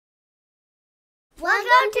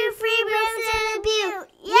Welcome to 3Brutes and Beaut.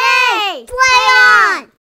 Yay! Play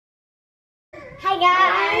on! Hi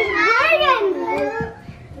guys, we're gonna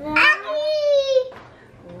do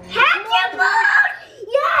Hatchimals!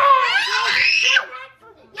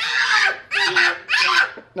 Yay!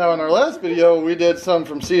 Now in our last video we did some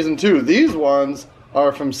from season 2. These ones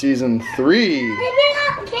are from season 3. They did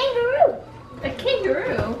a kangaroo. A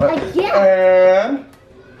kangaroo? And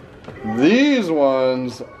these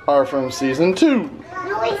ones are from season 2.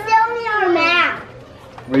 No, we still need our map.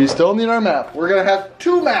 We still need our map. We're gonna have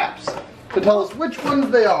 2 maps to tell us which ones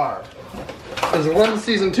they are. There's one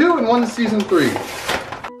season 2 and one season 3.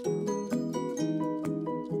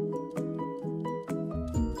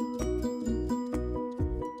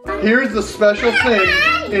 Here's the special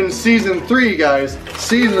thing in season 3, guys.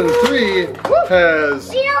 Season 3 has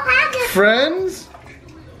We don't have this. friends,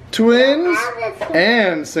 twins,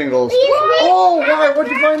 and singles. We Oh, why?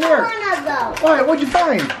 What'd you find there? one of those. Why? What'd you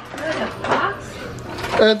find? A fox?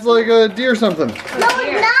 It's like a deer something. No,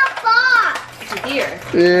 it's not fox. It's a deer.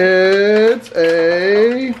 It's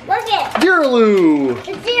a Look it. deerloo.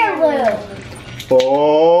 It's deer blue.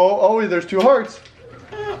 Oh, there's 2 hearts.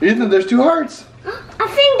 Ethan, there's 2 hearts. I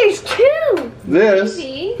think there's 2. This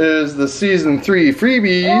Freebie. is the season 3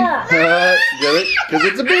 freebie. Yeah. Get it? Because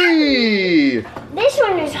it's a bee. This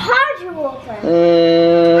one is hard to open.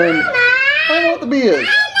 And Mama! I know what the bee is.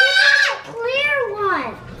 Mama! Clear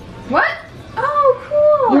one. What? Oh,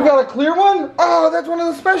 cool. You got a clear one? Oh, that's one of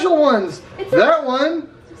the special ones. It's That one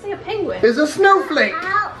Looks like a penguin. is a snowflake.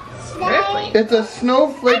 Out. Snowflake? It's a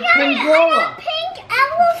snowflake I penguala. got pink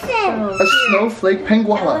elephant. A snowflake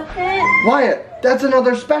penguala. Elephant. Wyatt, that's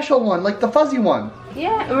another special one, like the fuzzy one.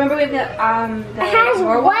 Yeah, remember we have the It has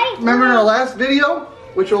normal? white. Remember in our last video,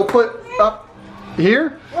 which we'll put up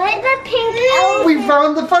here? Where's the pink elephant? We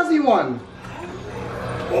found the fuzzy one.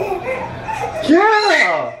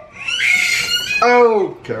 Yeah.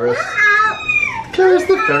 Oh, Karis. Out. Karis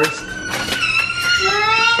the first.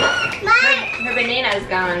 Mine. Her banana's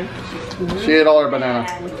gone. She ate all her banana.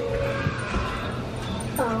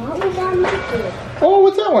 Oh, we got monkey. Oh,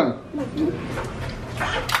 what's that one?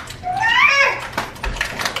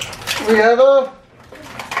 We have a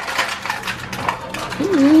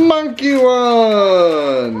monkey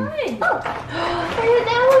one. Hi. Oh,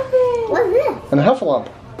 What's this? And a heffalump.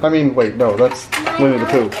 I mean, wait, no, that's Winnie the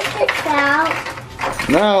Pooh. It's out.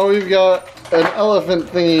 Now we've got an elephant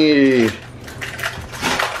thingy.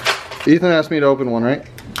 Ethan asked me to open one, right?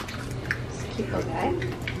 cute little guy.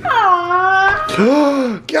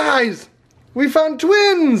 Aww. Guys, we found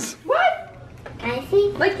twins. What? Can I see?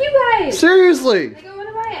 Like you guys. Seriously, Like I want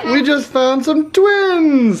to buy it. we just found some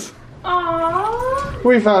twins. Aww.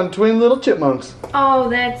 We found twin little chipmunks. Oh,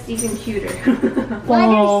 that's even cuter.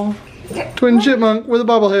 Oh, twin chipmunk with a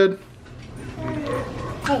bobblehead.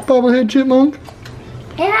 Bobblehead chipmunk.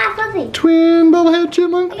 Hey, got fuzzy. Twin bobblehead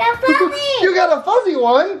chipmunk. We got fuzzy. You got a fuzzy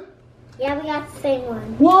one? Yeah, we got the same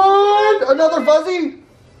one. What? Another fuzzy?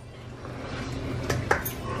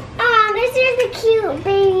 Oh, this is the cute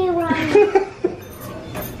baby one.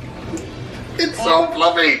 It's so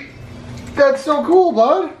fluffy. That's so cool,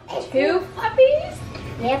 bud. 2 puppies?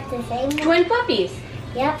 Yep, the same one. Twin puppies.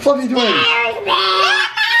 Yep. Fluffy twins. Very big.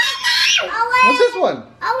 What's this one?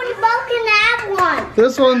 Oh, they both can have one.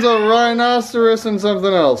 This one's a rhinoceros and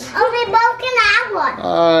something else. Oh, they both can have one.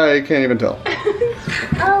 I can't even tell.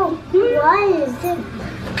 Oh, what is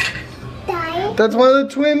it? Daddy? That's one of the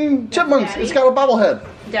twin chipmunks. It's got a bobblehead.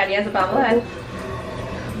 Daddy has a bobblehead.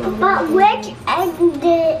 But which egg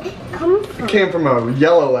did it come from? It came from a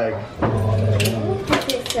yellow egg.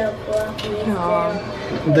 This is so fluffy.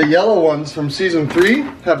 The yellow ones from season 3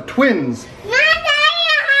 have twins. Not Daddy,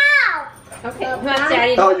 Okay, who wants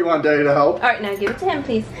Daddy? Oh, you want Daddy to help? Alright, now give it to him,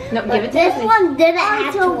 please. No, give it to This him, please. one didn't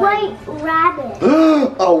have a white rabbit.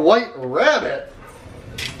 A white rabbit?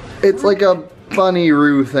 It's like a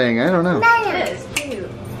bunny-roo thing. I don't know. It is cute.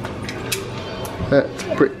 That's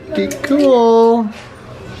pretty cool.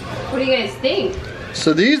 What do you guys think?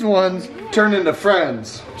 So these ones turn into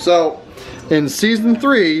friends. So in season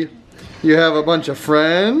 3, you have a bunch of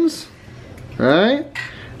friends, right?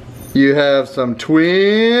 You have some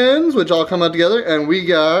twins, which all come out together, and we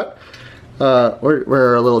got, where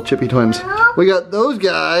are our little chippy twins? We got those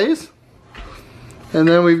guys, and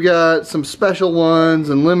then we've got some special ones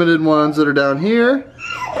and limited ones that are down here.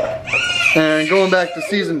 And going back to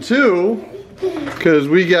season 2, because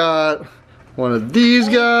we got one of these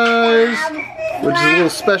guys, which is a little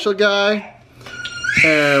special guy.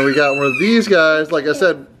 And we got one of these guys. Like I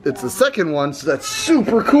said, it's the second one, so that's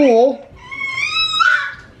super cool.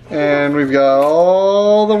 And we've got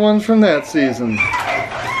all the ones from that season.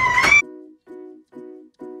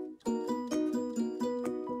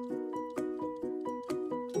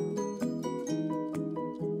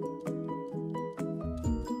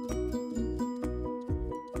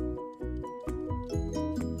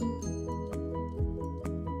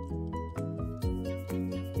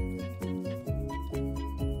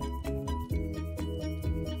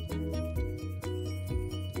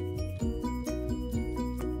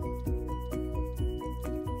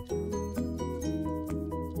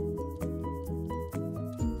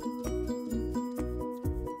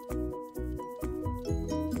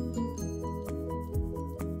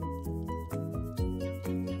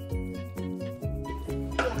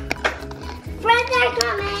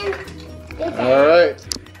 Alright.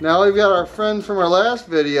 Now we've got our friend from our last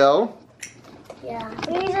video. Yeah.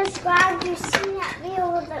 Please subscribe to see that video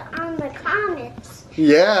on the comments.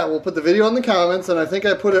 Yeah, we'll put the video in the comments, and I think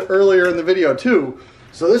I put it earlier in the video too.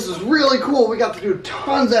 So this is really cool. We got to do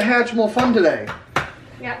tons of Hatchimal fun today.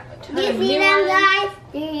 Yeah. Do you see them, guys?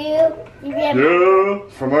 Do you? Yeah,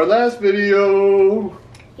 from our last video.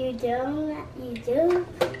 You do? You do?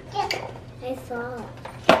 I saw it.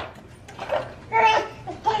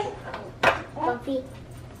 Fluffy.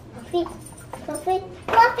 Fluffy. Fluffy.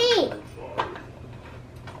 Fluffy.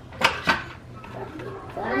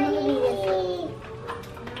 So I'm gonna be this one.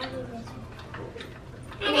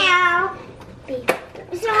 Hello.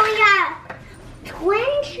 So we got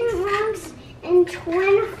twin chipmunks and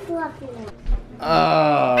twin fluffy ones.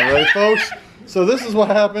 Right, folks. So this is what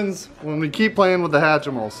happens when we keep playing with the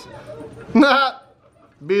Hatchimals.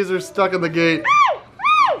 Bees are stuck in the gate.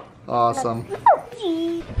 Awesome.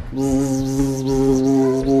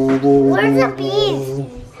 Where's the bees?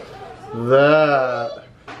 That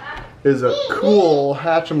is a cool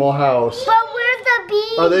Hatchimal house. But where's the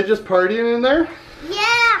bees? Are they just partying in there?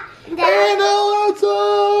 Yeah. And outside!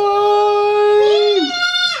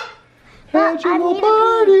 Hatchimal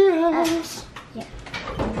party house.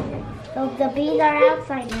 So the bees are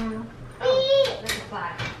outside now.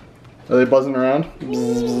 Are they buzzing around?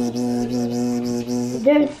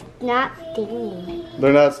 They're not stinging.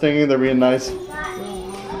 They're not stinging, they're being nice.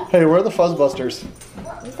 Hey, where are the fuzzbusters?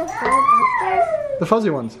 Is the fuzzbusters? The fuzzy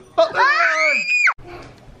ones. Oh,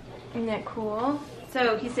 Isn't that cool?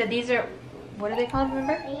 So he said these are, what are they called,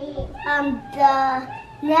 remember? The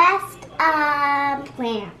nest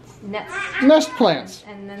plants. nest plants.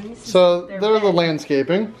 And then this is So their they're the bed.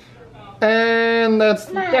 landscaping. And that's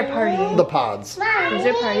They're partying. the pods. These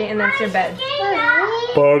are party and that's their bed.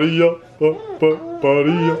 Party up,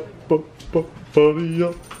 party up, party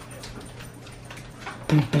up.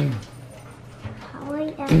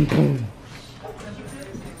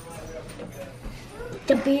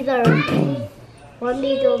 The bees are one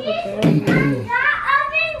bee's over there.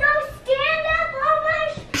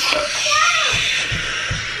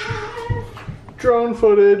 Drone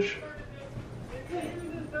footage.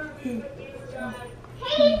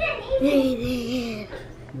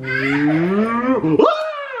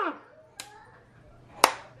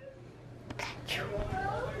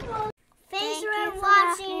 Thanks for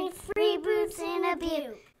watching 3Brutes and a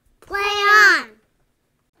Beaut. Play on!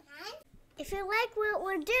 If you like what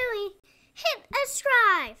we're doing, hit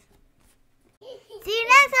subscribe. See you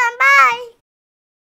next time. Bye!